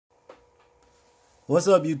What's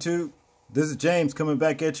up, YouTube? This is James coming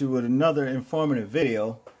back at you with another informative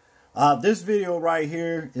video. This video right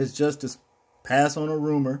here is just to pass on a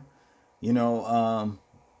rumor. You know,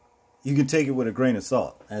 you can take it with a grain of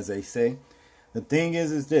salt, as they say. The thing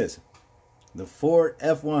is this. The Ford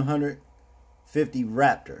F-150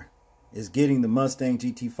 Raptor is getting the Mustang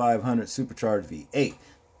GT500 Supercharged V8.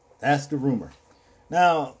 That's the rumor.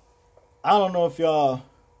 Now, I don't know if y'all,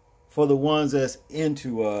 for the ones that's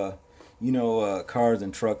into cars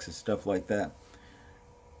and trucks and stuff like that,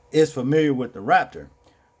 is familiar with the Raptor.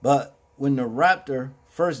 But when the Raptor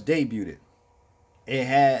first debuted, it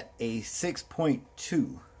had a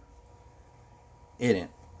 6.2 in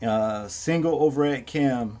it. Single overhead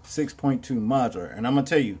cam 6.2 modular. And I'm going to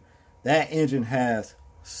tell you, that engine has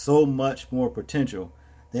so much more potential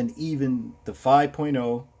than even the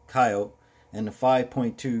 5.0 Coyote and the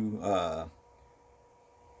 5.2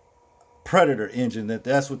 Predator engine.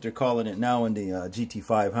 That's what they're calling it now in the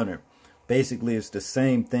GT500. Basically, it's the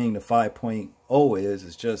same thing the 5.0 is.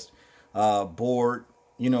 It's just bored,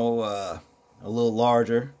 a little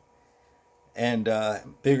larger and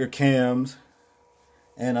bigger cams.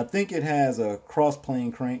 And I think it has a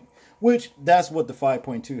cross-plane crank, which that's what the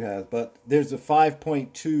 5.2 has. But there's a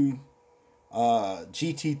 5.2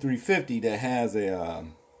 GT350 that has a,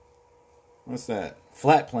 what's that?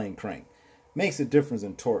 Flat plane crank. Makes a difference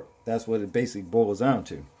in torque. That's what it basically boils down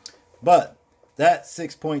to. But that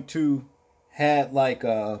 6.2 had like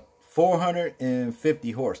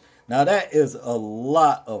 450 horse. Now that is a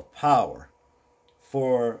lot of power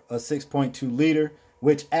for a 6.2 liter,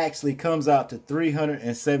 which actually comes out to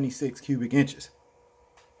 376 cubic inches.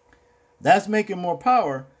 That's making more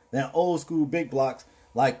power than old school big blocks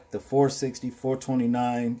like the 460,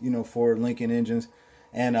 429, Ford Lincoln engines,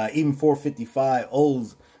 and even 455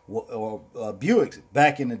 olds or Buicks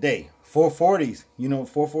back in the day. 440s,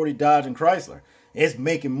 440 Dodge and Chrysler. It's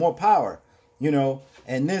making more power,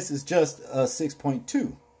 and this is just a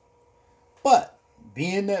 6.2. But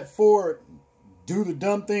being that Ford do the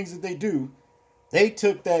dumb things that they do, they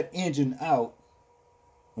took that engine out,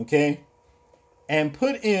 okay, and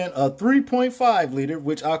put in a 3.5 liter,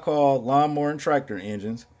 which I call lawnmower and tractor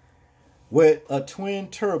engines, with a twin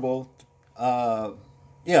turbo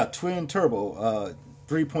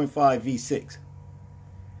 3.5 V6.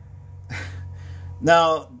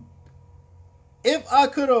 Now, if I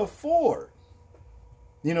could afford,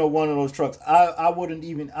 one of those trucks, I wouldn't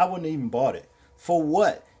even bought it. For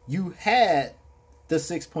what? You had the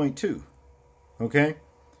 6.2, okay?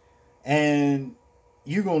 And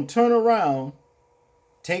you're going to turn around,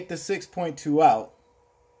 take the 6.2 out,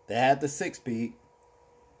 that had the 6-speed,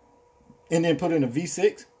 and then put in a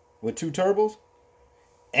V6 with 2 turbos,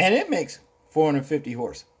 and it makes 450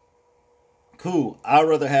 horse. Cool. I'd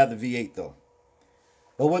rather have the V8 though.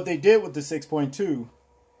 But what they did with the 6.2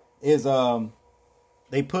 is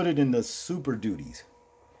they put it in the Super Duties.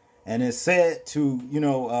 And it's said to,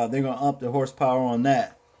 they're going to up the horsepower on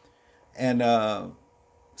that. And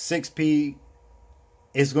 6-speed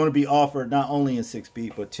is going to be offered not only in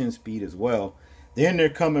 6-speed, but 10-speed as well. Then they're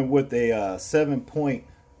coming with a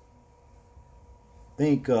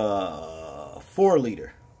 4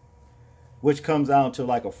 liter, which comes out to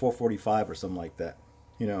like a 445 or something like that,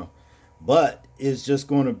 But it's just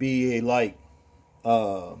going to be a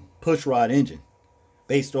push rod engine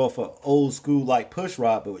based off of old school push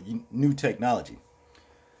rod, but with new technology.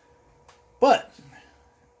 But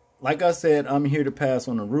like I said, I'm here to pass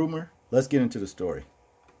on a rumor. Let's get into the story.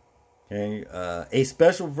 Okay, a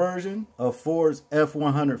special version of Ford's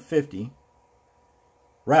F-150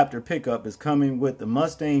 Raptor pickup is coming with the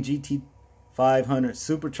Mustang GT500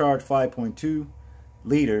 Supercharged 5.2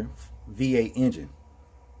 liter V8 engine.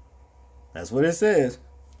 That's what it says.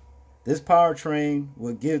 This powertrain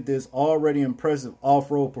will give this already impressive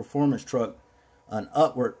off-road performance truck an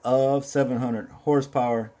upward of 700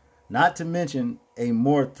 horsepower, not to mention a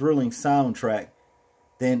more thrilling soundtrack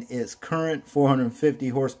than its current 450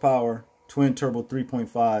 horsepower twin turbo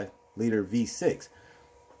 3.5 liter V6.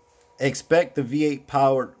 Expect the V8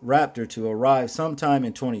 powered Raptor to arrive sometime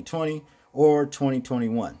in 2020 or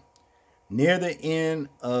 2021, near the end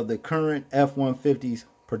of the current F-150's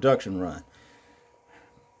production run.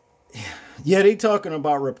 Yeah, they talking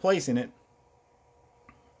about replacing it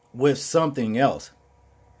with something else,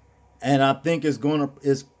 and I think it's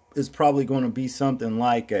probably going to be something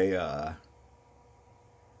like a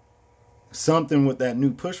something with that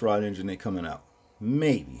new pushrod engine they coming out.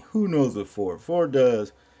 Maybe, who knows what Ford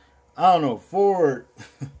does. I don't know. Ford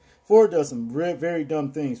does some very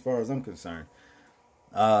dumb things as far as I'm concerned.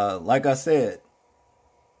 Like I said,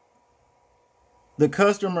 the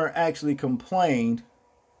customer actually complained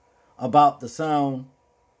about the sound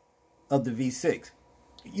of the V6.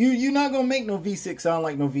 You're not going to make no V6 sound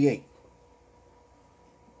like no V8.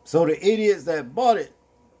 So the idiots that bought it,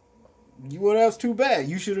 well, that's too bad.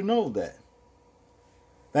 You should have known that.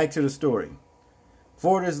 Back to the story.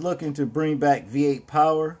 Ford is looking to bring back V8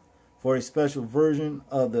 power for a special version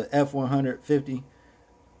of the F-150.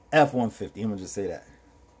 F-150, I'm going to just say that.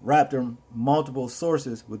 Raptor. Multiple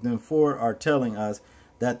sources within Ford are telling us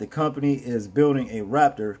that the company is building a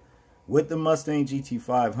Raptor with the Mustang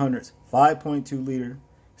GT500's 5.2-liter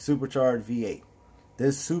supercharged V8.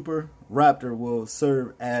 This Super Raptor will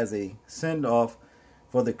serve as a send-off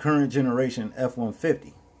for the current generation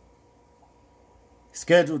F-150,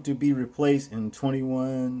 scheduled to be replaced in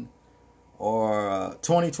 2021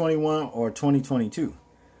 or 2022.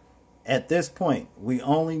 At this point, we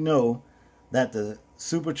only know that the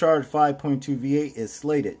supercharged 5.2 V8 is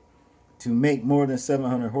slated to make more than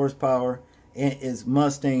 700 horsepower in its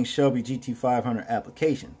Mustang Shelby GT500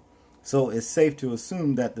 application. So it's safe to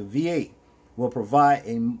assume that the V8 will provide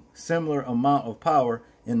a similar amount of power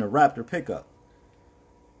in the Raptor pickup.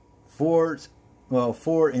 Ford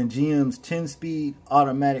and GM's 10-speed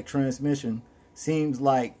automatic transmission seems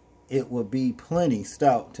like it would be plenty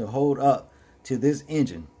stout to hold up to this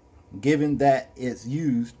engine, given that it's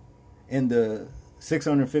used in the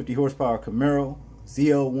 650 horsepower Camaro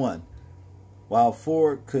ZL1, while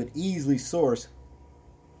Ford could easily source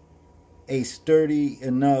a sturdy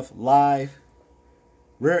enough live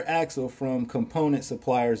rear axle from component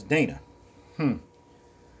suppliers Dana.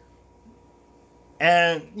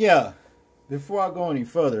 And yeah, before I go any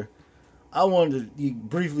further, I wanted to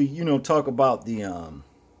briefly, talk about the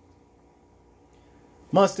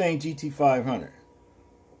Mustang GT500.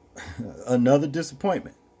 Another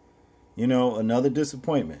disappointment. Another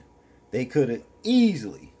disappointment. They could have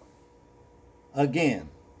easily, again,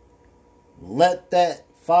 let that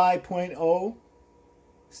 5.0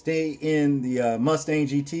 stay in the Mustang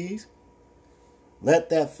GTs. Let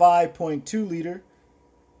that 5.2 liter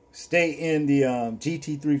stay in the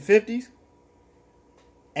GT350s.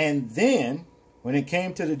 And then, when it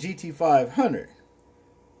came to the GT500,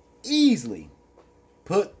 easily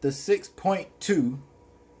put the 6.2,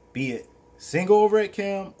 be it single overhead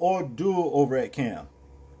cam or dual overhead cam,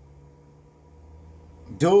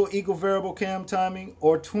 dual equal variable cam timing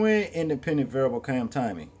or twin independent variable cam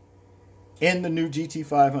timing in the new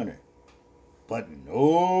GT500. But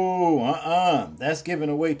no, that's giving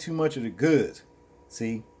away too much of the goods.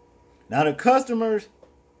 See, now the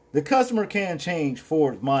customer can change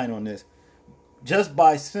Ford's mind on this just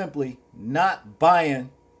by simply not buying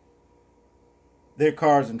their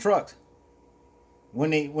cars and trucks when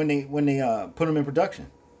they put them in production.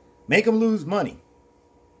 Make them lose money.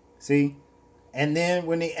 See? And then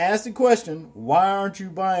when they ask the question, why aren't you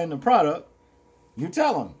buying the product? You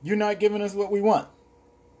tell them, you're not giving us what we want.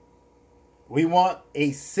 We want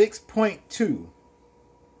a 6.2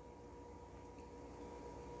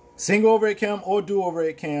 single overhead cam or dual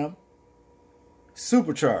overhead cam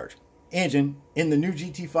supercharged engine in the new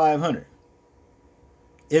GT500.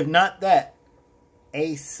 If not that,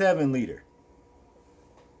 a 7-liter.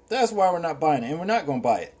 That's why we're not buying it, and we're not going to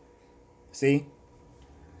buy it. See?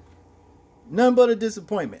 None but a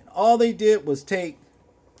disappointment. All they did was take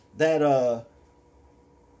that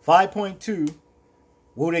 5.2,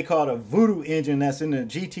 what they call a voodoo engine that's in the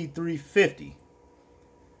GT350.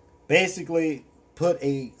 Basically put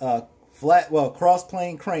a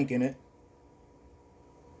cross-plane crank in it,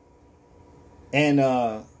 and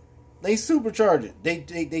they supercharge it.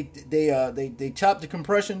 They chop the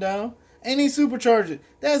compression down and they supercharge it.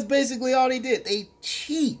 That's basically all they did. They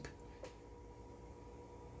cheap.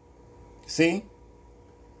 See?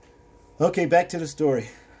 Okay, back to the story.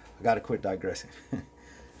 I gotta quit digressing.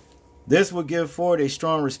 This will give Ford a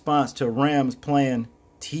strong response to Ram's planned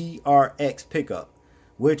TRX pickup,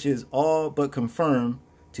 which is all but confirmed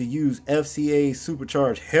to use FCA's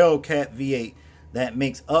supercharged Hellcat V8 that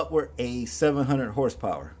makes upward a 700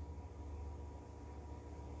 horsepower.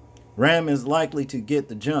 Ram is likely to get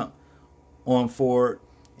the jump on Ford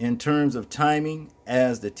in terms of timing,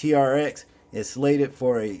 as the TRX is slated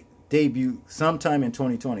for a debut sometime in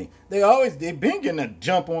 2020. They've been getting a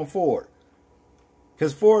jump on Ford,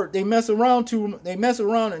 because Ford, they mess around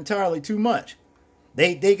entirely too much.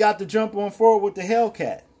 They got the jump on Ford with the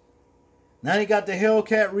Hellcat. Now they got the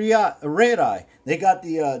Hellcat Red Eye. They got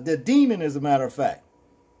the Demon, as a matter of fact.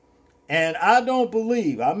 And I don't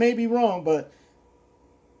believe, I may be wrong, but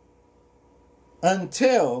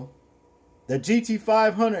until the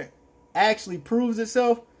GT500 actually proves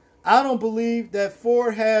itself, I don't believe that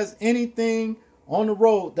Ford has anything on the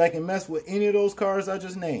road that can mess with any of those cars I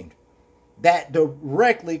just named. that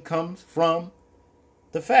directly comes from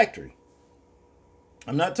the factory.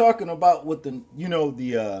 I'm not talking about what the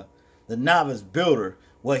novice builder,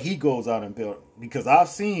 what he goes out and build, because I've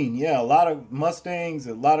seen, a lot of Mustangs,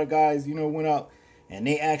 a lot of guys, went out and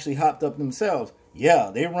they actually hopped up themselves.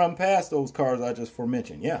 Yeah, they run past those cars I just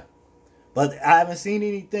mentioned. Yeah, but I haven't seen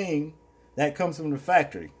anything that comes from the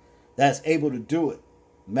factory that's able to do it.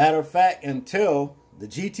 Matter of fact, until the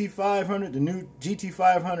GT500, the new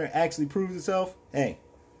GT500 actually proves itself, hey,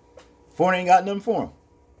 Ford ain't got nothing for them.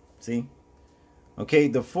 See? Okay,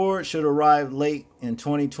 the Ford should arrive late in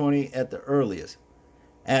 2020 at the earliest,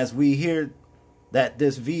 as we hear that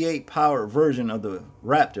this V8 powered version of the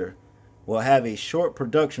Raptor will have a short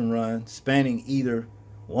production run spanning either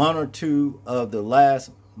one or two of the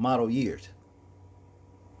last model years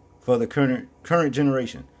for the current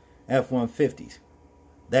generation F-150s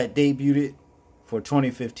that debuted for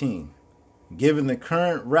 2015. Given the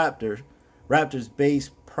current Raptor's base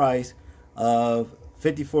price of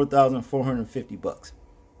 $54,450.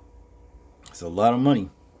 It's a lot of money.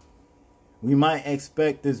 We might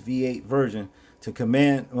expect this V8 version to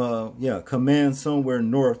command somewhere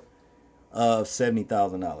north of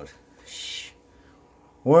 $70,000.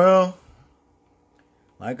 Well,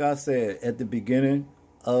 like I said at the beginning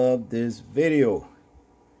of this video,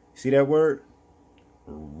 see that word?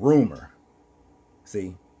 Rumor.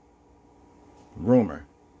 See? Rumor.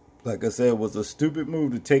 Like I said, it was a stupid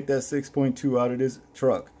move to take that 6.2 out of this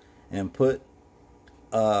truck and put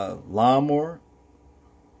a lawnmower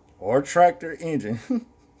or tractor engine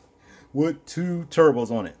with 2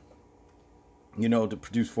 turbos on it, to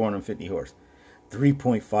produce 450 horse,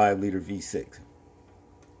 3.5 liter V6.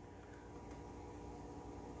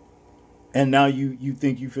 And now you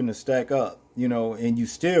think you finna stack up, and you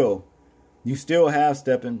still half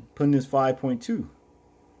stepping, putting this 5.2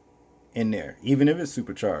 in there, even if it's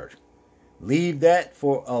supercharged. Leave that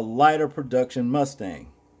for a lighter production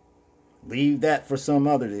Mustang. Leave that for some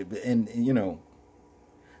other, and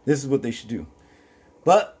this is what they should do.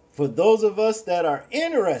 But for those of us that are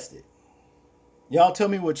interested, y'all tell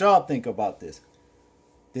me what y'all think about this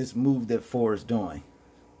move that Ford is doing.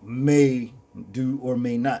 May do or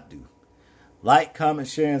may not do. Like, comment,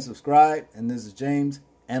 share, and subscribe. And this is James,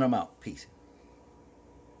 and I'm out. Peace.